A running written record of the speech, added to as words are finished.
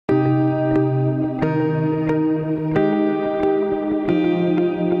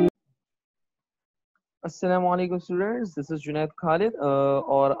अस्सलामुअलैकुम students, this is Junaid Khalid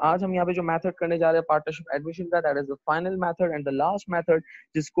और आज हम यहाँ पे जो मेथड करने जा रहे हैं पार्टनरशिप एडमिशन का, that is the final method and the last method,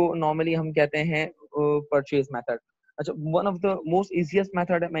 जिसको नॉर्मली हम कहते हैं परचेज मेथड। अच्छा, one of the most easiest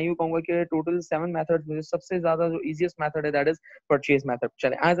method है। मैं यूँ कहूँगा कि टोटल 7 मेथड्स में सबसे ज्यादा जो इजीएस्ट मेथड है दैट इज परचेज मेथड।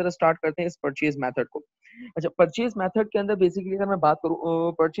 चले आज जरा स्टार्ट करते हैं इस परचेज मेथड को। अच्छा, परचेज मेथड के अंदर बेसिकली अगर मैं बात करूँ,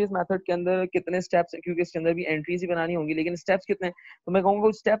 परचेज मेथड के अंदर कितने स्टेप्स हैं, क्योंकि इसके अंदर भी एंट्रीज ही बनानी होंगी, लेकिन स्टेप्स कितने हैं तो मैं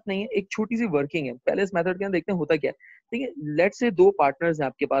कहूँगा स्टेप नहीं है, एक छोटी सी वर्किंग है। पहले इस मेथड के अंदर देखते हैं होता क्या है। ठीक है, लेट्स से दो पार्टनर्स हैं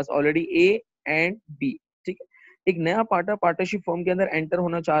आपके पास ऑलरेडी, ए एंड बी। ठीक है, एक नया पार्टनर पार्टनरशिप फर्म के अंदर एंटर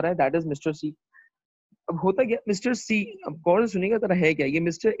होना चाह रहा है, दैट इज मिस्टर सी। अब होता क्या, मिस्टर सी, अब गौर से सुनिएगा तरह है क्या, ये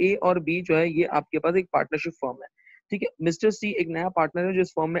मिस्टर ए और बी जो है ये आपके पास एक पार्टनरशिप फर्म है। ठीक है, मिस्टर सी एक नया पार्टनर है जो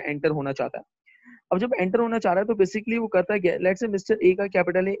इस फर्म में एंटर होना चाहता है। अब जब एंटर होना चाह रहा है तो बेसिकली वो करता है क्या, लेट्स से मिस्टर ए का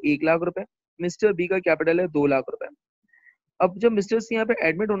कैपिटल है 1 लाख रुपए, मिस्टर बी का कैपिटल है 2 लाख रुपए। अब जब मिस्टर सी यहाँ पे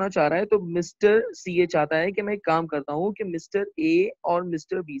एडमिट होना चाह रहा है तो मिस्टर सी ये चाहता है कि मैं एक काम करता हूँ कि मिस्टर ए और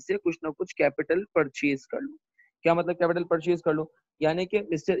मिस्टर बी से कुछ ना कुछ कैपिटल परचेज कर लूँ। क्या मतलब कैपिटल परचेज कर लूँ, यानी कि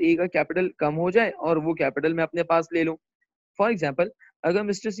मिस्टर ए का कैपिटल कम हो जाए और वो कैपिटल मैं अपने पास ले लूँ। फॉर एग्जाम्पल, अगर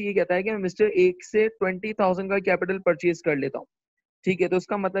मिस्टर सी ये कहता है कि मैं मिस्टर ए से 20,000 का कैपिटल परचेज कर लेता हूँ, ठीक है, तो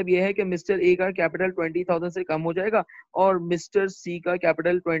इसका मतलब ये है कि मिस्टर ए का कैपिटल 20,000 से कम हो जाएगा और मिस्टर सी का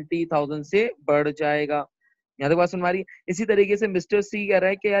कैपिटल 20,000 से बढ़ जाएगा। यहाँ तक बात सुन मारी। इसी तरीके से मिस्टर सी कह रहा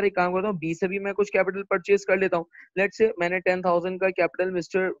है कि यार एक काम करता हूँ, बी से भी मैं कुछ कैपिटल परचेज कर लेता हूँ। लेट्स से मैंने 10,000 का कैपिटल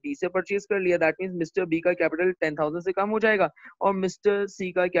मिस्टर बी से परचेज कर लिया, दैट मींस मिस्टर बी का कैपिटल 10,000 से कम हो जाएगा और मिस्टर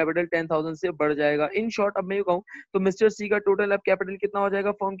सी का कैपिटल 10,000 से बढ़ जाएगा। इन शॉर्ट अब मैं ये कहूँ तो मिस्टर सी का टोटल अब कैपिटल कितना हो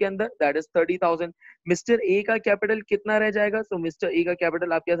जाएगा फर्म के अंदर, दैट इज 30,000। मिस्टर ए का कैपिटल कितना रह जाएगा, तो मिस्टर ए का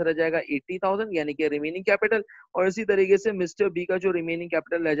कैपिटल आपके पास रह जाएगा 80,000 यानी कि रिमेनिंग कैपिटल, और इसी तरीके से मिस्टर बी का जो रिमेनिंग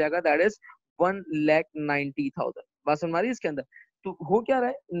कैपिटल रह जाएगा दैट इज 1,90,000। बात समझ आ रही है इसके अंदर। तो हो क्या रहा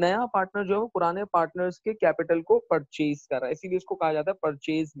है, नया पार्टनर जो है वो पुराने पार्टनर्स के कैपिटल को परचेज कर रहा है, इसीलिए इसको कहा जाता है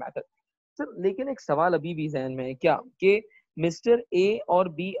परचेज मेथड। सर लेकिन एक सवाल अभी भी जहन में है, क्या कि मिस्टर ए और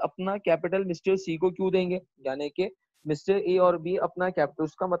बी अपना कैपिटल मिस्टर सी को क्यों देंगे, यानी कि मिस्टर ए और बी अपना कैपिटल,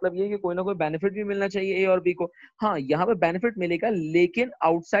 उसका मतलब ये है कि कोई ना कोई बेनिफिट भी मिलना चाहिए ए और बी को। हाँ, यहाँ पे बेनिफिट मिलेगा लेकिन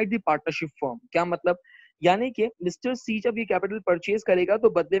आउटसाइड द पार्टनरशिप फर्म। क्या मतलब, यानी कि मिस्टर सी जब ये कैपिटल परचेज करेगा तो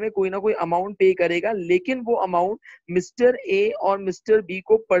बदले में कोई ना कोई अमाउंट पे करेगा, लेकिन वो अमाउंट मिस्टर ए और मिस्टर बी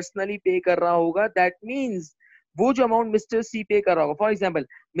को पर्सनली पे कर रहा होगा। दैट मींस वो जो अमाउंट मिस्टर सी पे कर रहा होगा, फॉर एग्जाम्पल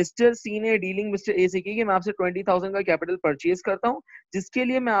मिस्टर सी ने डीलिंग मिस्टर ए से की कि मैं आपसे 20,000 का कैपिटल परचेज करता हूँ, जिसके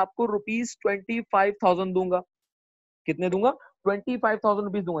लिए मैं आपको ₹25,000 दूंगा। कितने दूंगा, 25,000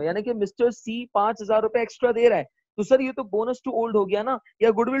 रुपीज दूंगा, यानी कि मिस्टर सी 5,000 रुपए एक्स्ट्रा दे रहा है। तो सर ये तो बोनस टू ओल्ड हो गया ना, या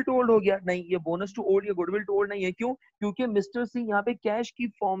गुडविल टू ओल्ड हो गया? नहीं, ये बोनस टू ओल्ड या गुडविल टू ओल्ड नहीं है। क्यों? क्योंकि मिस्टर सी यहाँ पे कैश की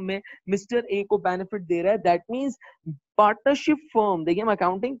फॉर्म में मिस्टर ए को बेनिफिट दे रहा है। दैट मींस पार्टनरशिप फर्म, देखिए हम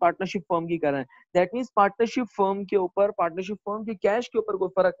अकाउंटिंग पार्टनरशिप फर्म की कर रहे हैं, दैट मींस पार्टनरशिप फर्म के ऊपर, पार्टनरशिप फर्म के कैश के ऊपर कोई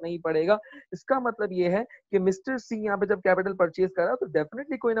फर्क नहीं पड़ेगा। इसका मतलब ये है कि मिस्टर सी यहाँ पे जब कैपिटल परचेज कर रहा है तो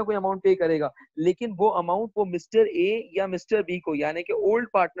डेफिनेटली कोई ना कोई अमाउंट पे करेगा, लेकिन वो अमाउंट वो मिस्टर ए या मिस्टर बी को, यानी कि ओल्ड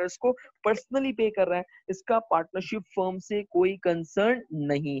पार्टनर्स को पर्सनली पे कर रहा है। इसका पार्टनरशिप फर्म से कोई कंसर्न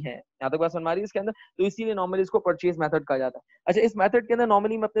नहीं है। यहाँ तक बात समझ आ रही है इसके अंदर, तो इसीलिए नॉर्मली इसको परचेज मेथड कहा जाता है। अच्छा, इस मेथड के अंदर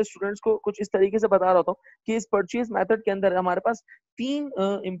नॉर्मली मैं अपने स्टूडेंट्स को कुछ इस तरीके से बता रहा हूँ कि इस परचेज मेथड के अंदर हमारे पास तीन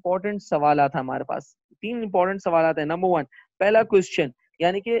इंपॉर्टेंट सवाल है। हमारे पास तीन इंपॉर्टेंट सवाल है। नंबर वन, पहला क्वेश्चन,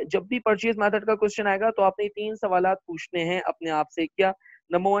 यानी कि जब भी परचेज मेथड का क्वेश्चन आएगा तो आपने तीन सवाल पूछने हैं अपने आप से। क्या?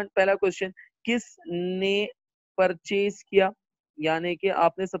 नंबर वन, पहला क्वेश्चन, किसने परचेज किया, यानी कि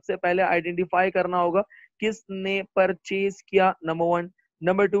आपने सबसे पहले आइडेंटिफाई करना होगा किसने परचेज किया, number one.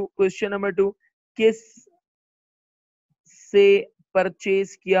 Number two, question number two, किस से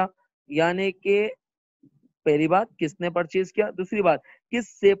परचेज किया, यानी कि पहली बात किसने परचेज किया, दूसरी बात किस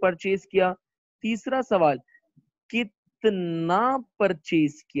से परचेज किया, तीसरा सवाल कितना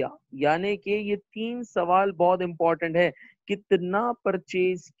परचेज किया। यानी कि ये तीन सवाल बहुत इंपॉर्टेंट है, कितना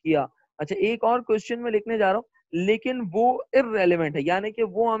परचेज किया। अच्छा, एक और क्वेश्चन में लिखने जा रहा हूँ लेकिन वो इररेलेवेंट है, यानी कि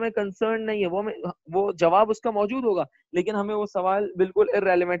वो हमें कंसर्न नहीं है, वो जवाब उसका मौजूद होगा लेकिन हमें वो सवाल बिल्कुल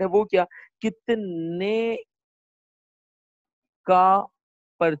इररेलेवेंट है। वो क्या? कितने का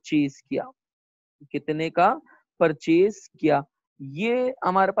परचेज किया, कितने का परचेज किया। ये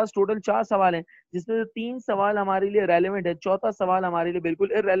हमारे पास टोटल 4 सवाल हैं, जिसमें से 3 सवाल हमारे लिए रेलेवेंट है, चौथा सवाल हमारे लिए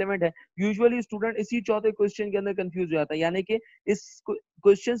बिल्कुल इररेलेवेंट है। यूजुअली स्टूडेंट इसी चौथे क्वेश्चन के अंदर कंफ्यूज हो जाता है, यानी कि इस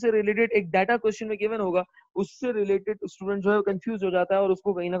क्वेश्चन से रिलेटेड एक डाटा क्वेश्चन में गिवन होगा, उससे रिलेटेड स्टूडेंट जो है कंफ्यूज हो जाता है और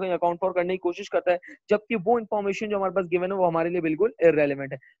उसको कहीं ना कहीं अकाउंट फॉर करने की कोशिश करता है, जबकि वो इन्फॉर्मेशन जो हमारे पास गिवन है वो हमारे लिए बिल्कुल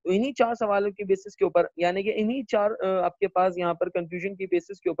इररेलेवेंट है। तो इन्हीं 4 सवालों के बेसिस के ऊपर, यानी कि इन्हीं 4 आपके पास यहाँ पर कंफ्यूजन की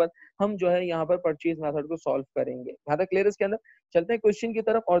बेसिस के ऊपर हम जो है यहाँ पर परचेज मेथड को सॉल्व करेंगे। यहाँ तक क्लियर? इसके अंदर चलते हैं क्वेश्चन की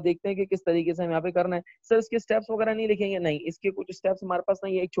तरफ और देखते हैं कि किस तरीके से हम यहाँ यहाँ पे करना है। सर इसके स्टेप्स वगैरह नहीं लिखेंगे, नहीं, इसके कुछ स्टेप्स हमारे पास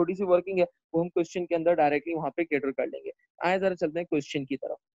नहीं है, एक छोटी सी वर्किंग है, वो हम क्वेश्चन के अंदर डायरेक्टली वहाँ पे कैटर कर लेंगे। आए जरा चलते हैं क्वेश्चन की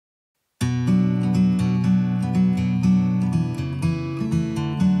तरफ।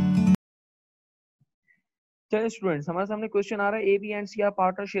 चलिए स्टूडेंट्स, हमारे सामने क्वेश्चन आ रहा है, A B and C R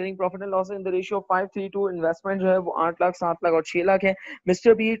partner sharing profit and loss in the ratio of 5:3, investment जो है वो 8 लाख, 7 लाख और 6 लाख है।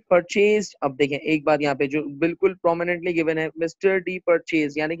 मिस्टर बी परचेज, अब देखें एक बात यहाँ पे जो बिल्कुल प्रोमिनेंटली गिवन है, मिस्टर डी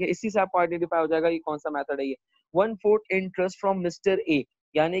परचेज, यानी कि इसी से आपको आइडेंटिफाई हो जाएगा ये कौन सा मेथड है। ये 1/4 इंटरेस्ट फ्रॉम मिस्टर ए,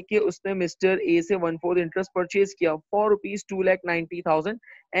 यानी कि उसने मिस्टर ए से 1/4 इंटरेस्ट परचेज किया फॉर ₹2,90,000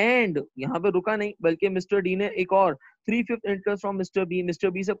 एंड यहाँ पे रुका नहीं, बल्कि मिस्टर डी ने एक और 3/5 इंटरेस्ट फ्रॉम मिस्टर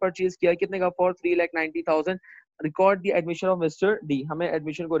बी से परचेज किया, कितने का, for 3,90,000। Record the admission of mister D, हमें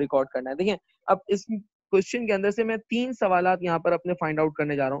एडमिशन को रिकॉर्ड करना है। देखिए अब इस क्वेश्चन के अंदर से मैं 3 सवाल यहाँ पर अपने फाइंड आउट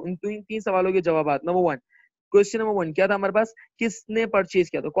करने जा रहा हूँ। इन 3 सवालों के जवाब। नंबर 1, क्वेश्चन नंबर 1 क्या था हमारे पास, किसने परचेज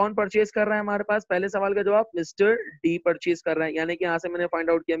किया, तो कौन परचेज कर रहा है हमारे पास, पहले सवाल का जवाब मिस्टर डी परचेज कर रहा है, यानी कि यहाँ से मैंने फाइंड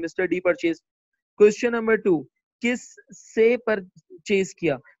आउट किया mister D purchase. Question number 2, किस से परचेज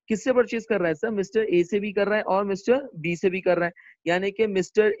किया, किससे परचेज कर रहा है सर, मिस्टर ए से भी कर रहा है और मिस्टर बी से भी कर रहा है, यानी कि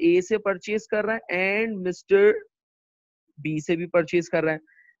मिस्टर ए से परचेज कर रहा है एंड मिस्टर बी से भी परचेज कर रहा है।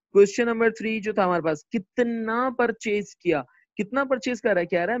 क्वेश्चन नंबर 3 जो था हमारे पास, कितना परचेज किया, कितना परचेज कर रहा है,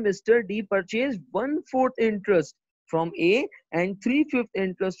 कह रहा है mister D purchase 1/4 interest from A and 3/5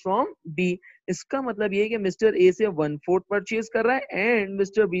 interest from B. इसका मतलब ये है कि मिस्टर ए से 1/4 परचेज कर रहा है एंड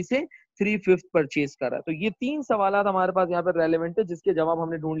मिस्टर बी से 3/5 परचेज कर रहा है। तो ये 3 सवाल हमारे पास यहाँ पर रेलेवेंट है, जिसके जवाब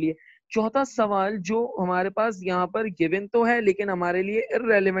हमने ढूंढ लिए। चौथा सवाल जो हमारे पास यहाँ पर गिवन तो है लेकिन हमारे लिए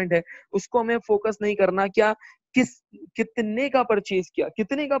इररेलेवेंट है, उसको हमें फोकस नहीं करना। क्या, किस, कितने का परचेज किया,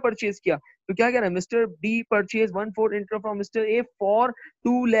 कितने का परचेज किया, तो क्या कह रहा है, mister B purchase 1/4 interest from mister A for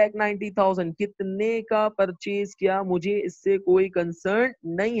 2,90,000, कितने का परचेज किया, मुझे इससे कोई कंसर्न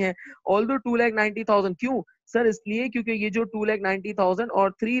नहीं है। ऑल्दो 2,90,000, क्यों सर, इसलिए क्योंकि ये जो 2,90,000 और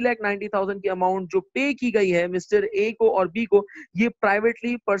 3,90,000 की अमाउंट जो पे की गई है मिस्टर ए को और बी को, ये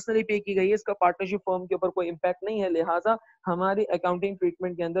प्राइवेटली पर्सनली पे की गई है, इसका पार्टनरशिप फर्म के ऊपर कोई इंपैक्ट नहीं है, लिहाजा हमारी अकाउंटिंग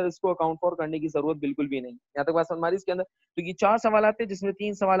ट्रीटमेंट के अंदर इसको अकाउंट फॉर करने की जरूरत बिल्कुल भी नहीं। यहाँ तक बात समझ हमारी इसके अंदर। तो ये 4 सवाल आते हैं जिसमें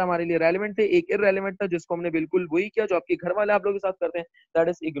 3 सवाल हमारे लिए रेलेवेंट थे, एक इररेलेवेंट था जिसको हमने बिल्कुल वही किया जो आपके घर वाले आप लोग के साथ करते हैं, दैट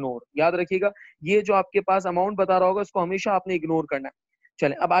इज इग्नोर। याद रखिएगा, ये जो आपके पास अमाउंट बता रहा होगा उसको हमेशा आपने इग्नोर करना है।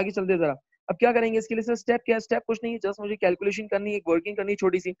 चले अब आगे चलते जरा। अब क्या करेंगे इसके लिए सर, स्टेप क्या है, स्टेप कुछ नहीं है, जस्ट मुझे कैलकुलेशन करनी है, एक वर्किंग करनी है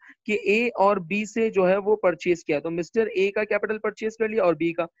छोटी सी, कि ए और बी से जो है वो परचेज किया, तो मिस्टर ए का कैपिटल परचेज कर लिया और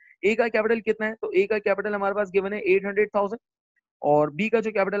बी का, ए का कैपिटल कितना है, तो ए का कैपिटल हमारे पास गिवन है 800,000 और बी का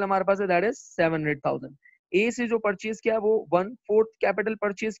जो कैपिटल हमारे पास है दैट इज 700,000। ए से जो परचेज किया वो 1/4 कैपिटल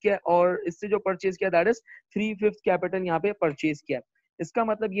परचेज किया और इससे जो परचेज किया दैट इज 3/5 कैपिटल यहाँ पे परचेज किया। इसका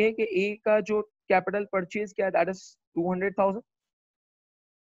मतलब ये है कि ए का जो कैपिटल परचेज किया दैट इज 200,000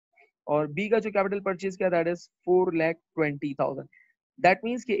 और बी का जो कैपिटल परचेज किया दैट इज 4,20,000। दैट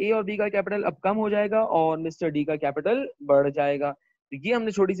मीन्स कि ए और बी का कैपिटल अब कम हो जाएगा और मिस्टर डी का कैपिटल बढ़ जाएगा। तो ये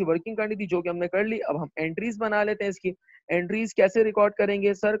हमने छोटी सी वर्किंग करनी थी जो कि हमने कर ली। अब हम एंट्रीज बना लेते हैं इसकी। एंट्रीज कैसे रिकॉर्ड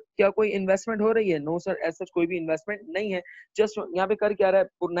करेंगे सर, क्या कोई इन्वेस्टमेंट हो रही है, नो सर ऐसा कोई भी इन्वेस्टमेंट नहीं है। जस्ट यहाँ पे कर क्या रहा है,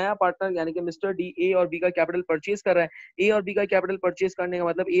 नया पार्टनर यानी कि मिस्टर डी ए और बी का कैपिटल परचेज कर रहा है। ए और बी का कैपिटल परचेज करने का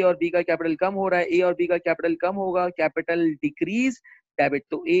मतलब ए और बी का कैपिटल कम हो रहा है, ए और बी का कैपिटल कम होगा, कैपिटल डिक्रीज डेबिट,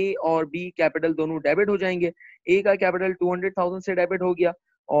 तो ए और बी कैपिटल दोनों डेबिट हो जाएंगे। ए का कैपिटल 200,000 से डेबिट हो गया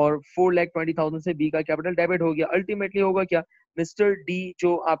और 4,20,000 से बी का कैपिटल डेबिट हो गया। अल्टीमेटली होगा क्या, मिस्टर डी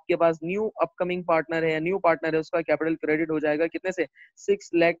जो आपके पास न्यू अपकमिंग पार्टनर है, न्यू पार्टनर है, उसका कैपिटल क्रेडिट हो जाएगा कितने से,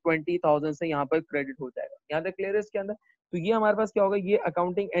 6,20,000 से यहाँ पर क्रेडिट हो जाएगा। यहाँ तक क्लियर है इसके अंदर। तो ये हमारे पास क्या होगा, ये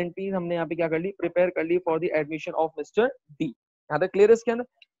अकाउंटिंग एंट्रीज हमने यहाँ पे क्या कर ली, प्रिपेयर कर ली for the admission of mister D. यहाँ तक क्लियर है इसके अंदर।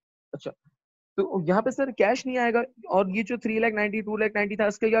 अच्छा, तो यहाँ पे सर कैश नहीं आएगा और ये जो 3,90,000 2,90,000 था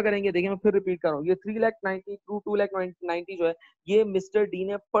इसका क्या करेंगे, देखिए मैं फिर रिपीट कर रहा हूँ, ये 3,90,000 2,90,000 जो है ये मिस्टर डी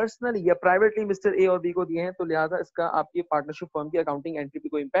ने पर्सनली या प्राइवेटली मिस्टर ए और बी को दिए हैं, तो लिहाजा इसका आपकी पार्टनरशिप फर्म की अकाउंटिंग एंट्री पे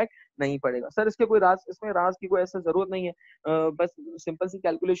कोई इम्पैक्ट नहीं पड़ेगा। सर इसके कोई राज, इसमें राज की कोई ऐसा जरूरत नहीं है, बस सिंपल सी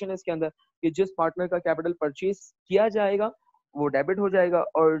कैलकुलेशन है इसके अंदर कि जिस पार्टनर का कैपिटल परचेज किया जाएगा वो डेबिट हो जाएगा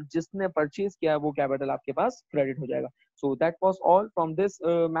और जिसने परचेज किया वो कैपिटल आपके पास क्रेडिट हो जाएगा। So that was all from this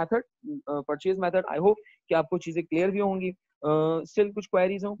method, purchase method. I hope कि आपको चीजें क्लियर भी होंगी। स्टिल कुछ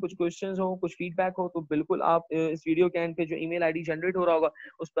क्वेरीज हो, कुछ क्वेश्चंस हो, कुछ फीडबैक हो तो बिल्कुल आप इस वीडियो के एंड पे जो ईमेल आईडी जनरेट हो रहा होगा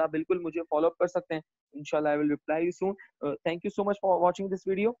उस पर आप बिल्कुल मुझे फॉलो अप कर सकते हैं। इंशाल्लाह I will reply you soon. Thank you so much for watching this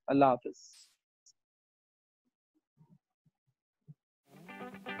video. Allah Hafiz.